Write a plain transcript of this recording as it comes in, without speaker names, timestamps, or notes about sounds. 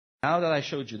Now that I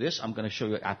showed you this, I'm going to show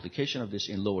you an application of this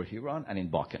in Lower Huron and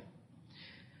in Bakken.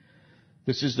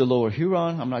 This is the Lower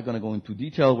Huron. I'm not going to go into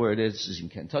detail where it is. This is in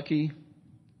Kentucky.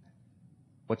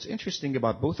 What's interesting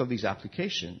about both of these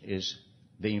applications is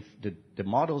the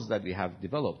models that we have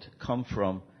developed come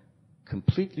from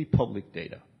completely public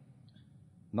data.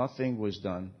 Nothing was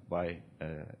done by,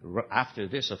 after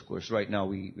this, of course. Right now,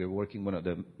 we're working with one of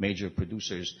the major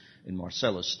producers in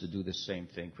Marcellus to do the same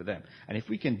thing for them. And if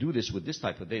we can do this with this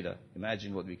type of data,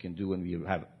 imagine what we can do when we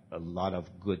have a lot of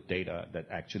good data that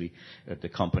actually the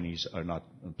companies are not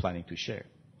planning to share.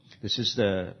 This is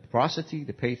the porosity,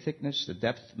 the pay thickness, the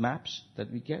depth maps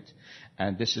that we get.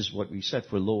 And this is what we said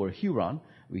for Lower Huron.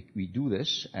 We do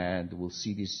this, and we'll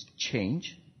see this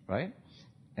change, right?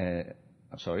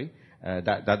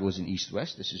 That was in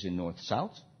east-west. This is in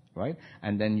north-south, right?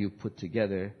 And then you put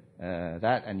together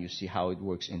that, and you see how it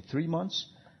works in 3 months,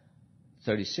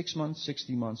 36 months,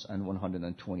 60 months, and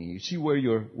 120. You see where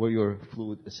your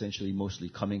fluid essentially mostly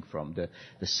coming from.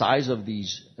 The size of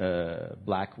these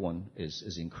black one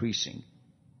is increasing.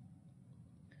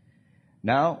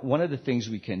 Now, one of the things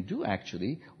we can do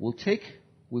actually, we'll take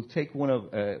one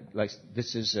of like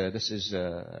this is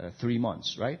 3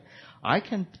 months, right?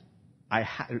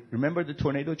 Remember the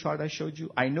tornado chart I showed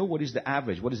you? I know what is the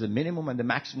average, what is the minimum and the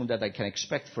maximum that I can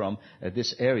expect from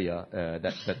this area,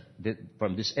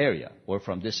 from this area or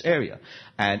from this area.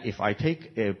 And if I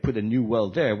put a new well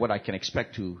there, what I can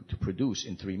expect to produce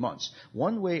in 3 months.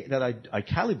 One way that I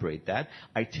calibrate that,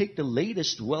 I take the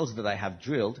latest wells that I have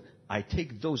drilled, I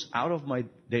take those out of my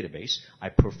database, I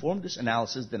perform this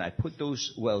analysis, then I put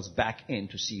those wells back in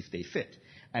to see if they fit.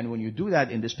 And when you do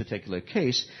that in this particular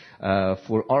case,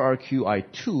 for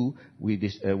RRQI2,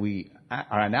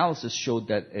 our analysis showed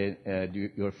that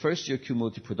your first year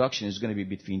cumulative production is going to be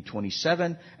between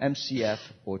 27 MCF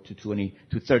or to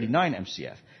 39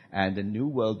 MCF. And the new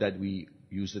well that we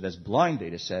used it as blind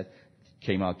data set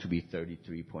came out to be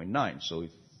 33.9. So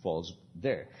it falls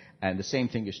there. And the same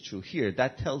thing is true here.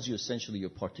 That tells you essentially your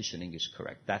partitioning is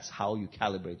correct. That's how you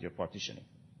calibrate your partitioning.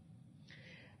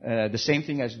 The same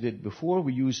thing as we did before.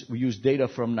 We use data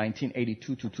from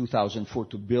 1982 to 2004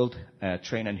 to build,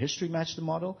 train, and history match the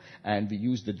model. And we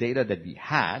use the data that we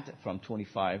had from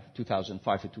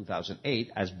 2005 to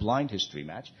 2008 as blind history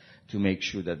match to make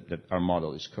sure that our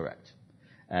model is correct.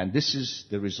 And this is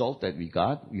the result that we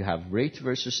got. You have rate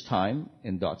versus time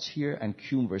in dots here and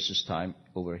cum versus time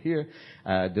over here.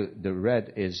 The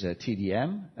red is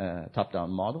TDM, top-down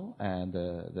model, and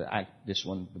this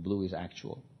one, the blue, is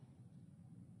actual.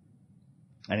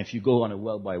 And if you go on a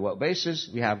well-by-well basis,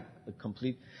 we have a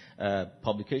complete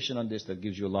publication on this that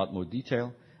gives you a lot more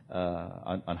detail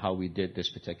on how we did this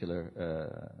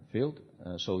particular field.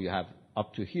 So you have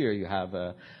up to here, you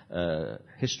have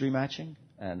history matching,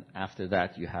 and after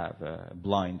that you have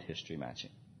blind history matching.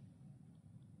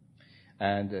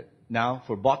 And now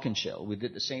for Bakken Shale, we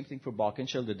did the same thing for Bakken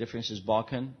Shale. The difference is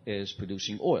Bakken is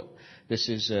producing oil. This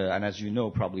is, and as you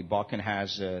know, probably Bakken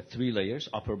has 3 layers: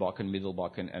 Upper Bakken, Middle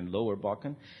Bakken, and Lower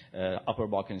Bakken. Upper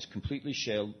Bakken is completely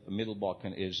shale. Middle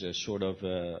Bakken is sort of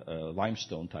a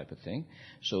limestone type of thing.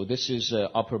 So this is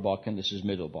Upper Bakken. This is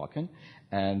Middle Bakken,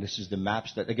 and this is the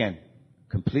maps that, again,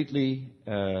 completely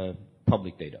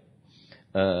public data.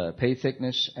 Pay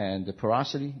thickness and the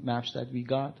porosity maps that we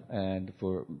got. And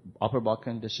for Upper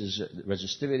Bakken, this is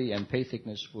resistivity and pay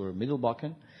thickness for Middle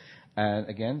Bakken. And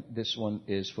again, this one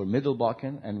is for Middle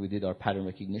Bakken, and we did our pattern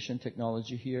recognition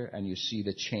technology here. And you see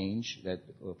the change that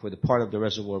for the part of the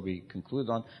reservoir we concluded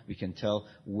on, we can tell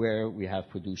where we have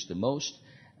produced the most.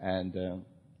 And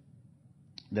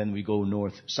then we go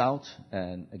north-south,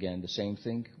 and again, the same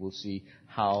thing. We'll see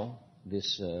how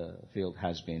this field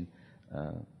has been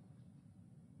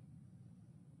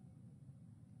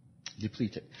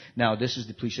depleted. Now, this is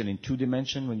depletion in 2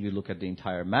 dimensions when you look at the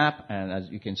entire map, and as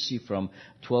you can see from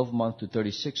 12 month to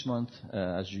 36 month,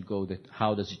 as you go,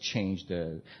 how does it change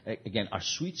again, our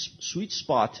sweet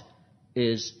spot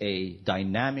is a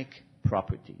dynamic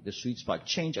property. The sweet spot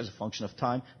change as a function of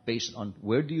time based on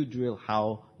where do you drill,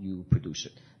 how you produce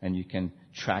it, and you can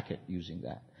track it using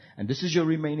that. And this is your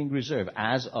remaining reserve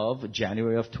as of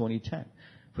January of 2010.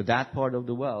 For that part of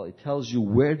the well, it tells you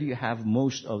where do you have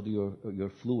most of your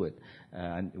fluid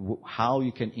and how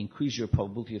you can increase your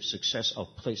probability of success of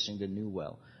placing the new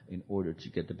well in order to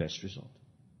get the best result.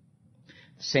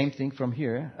 Same thing from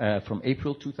here. From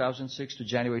April 2006 to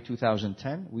January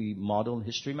 2010, we modeled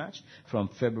history match. From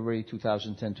February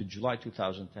 2010 to July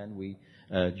 2010, we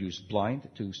used blind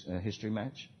to history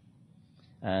match.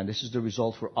 And this is the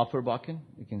result for Upper Bakken.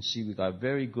 You can see we got a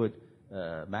very good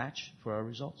match for our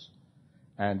results.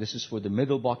 And this is for the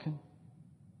Middle Bakken.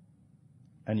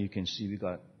 And you can see we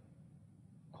got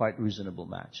quite reasonable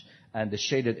match. And the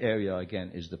shaded area,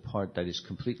 again, is the part that is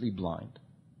completely blind.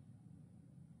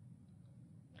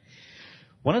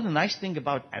 One of the nice things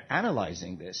about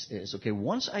analyzing this is, okay,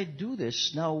 once I do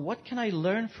this, now what can I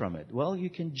learn from it? Well,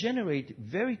 you can generate,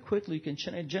 very quickly, you can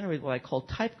generate what I call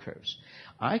type curves.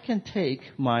 I can take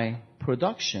my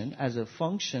production as a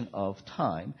function of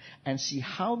time and see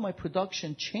how my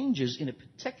production changes in a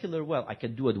particular well. I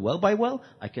can do it well by well,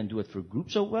 I can do it for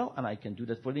groups of well, and I can do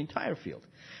that for the entire field.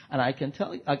 And I can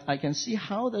tell you, I can see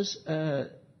how does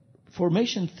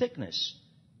formation thickness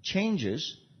changes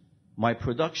my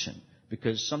production.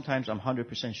 Because sometimes I'm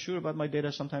 100% sure about my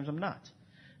data, sometimes I'm not.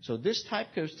 So this type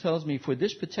curve tells me for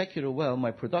this particular well,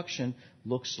 my production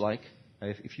looks like,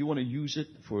 if you want to use it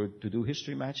to do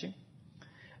history matching,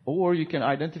 or you can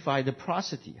identify the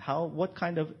porosity, what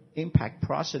kind of impact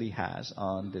porosity has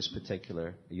on this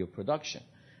particular, your production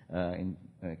in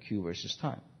Q versus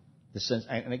time.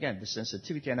 And again, the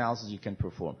sensitivity analysis you can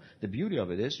perform. The beauty of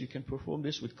it is you can perform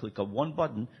this with click of one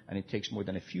button, and it takes more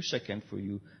than a few seconds for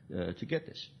you to get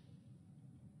this.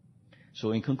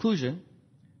 So in conclusion,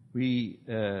 we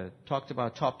talked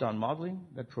about top-down modeling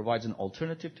that provides an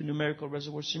alternative to numerical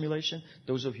reservoir simulation.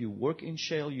 Those of you who work in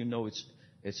shale, you know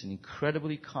it's an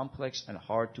incredibly complex and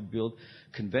hard to build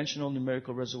conventional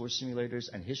numerical reservoir simulators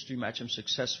and history match them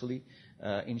successfully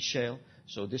in shale.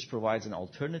 So this provides an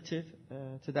alternative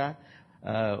to that.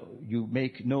 You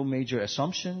make no major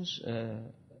assumptions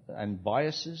and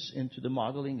biases into the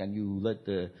modeling, and you let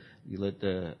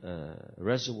the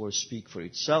reservoir speak for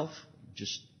itself.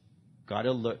 Just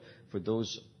gotta learn. For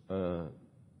those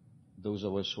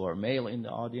of us who are male in the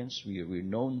audience, we're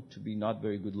known to be not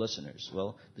very good listeners.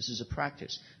 Well, this is a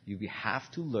practice. You have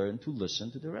to learn to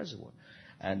listen to the reservoir,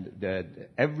 and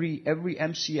every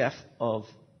MCF of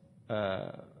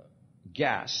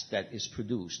gas that is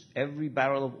produced, every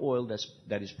barrel of oil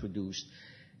that is produced,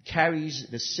 carries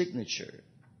the signature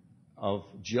of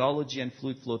geology and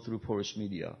fluid flow through porous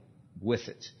media with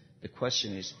it. The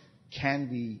question is, can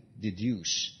we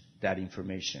deduce that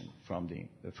information from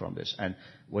this? And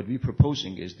what we're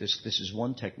proposing is this is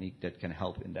one technique that can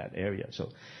help in that area. So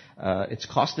it's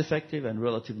cost effective and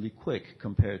relatively quick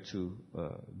compared to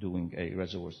doing a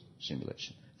reservoir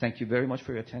simulation. Thank you very much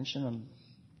for your attention and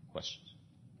questions.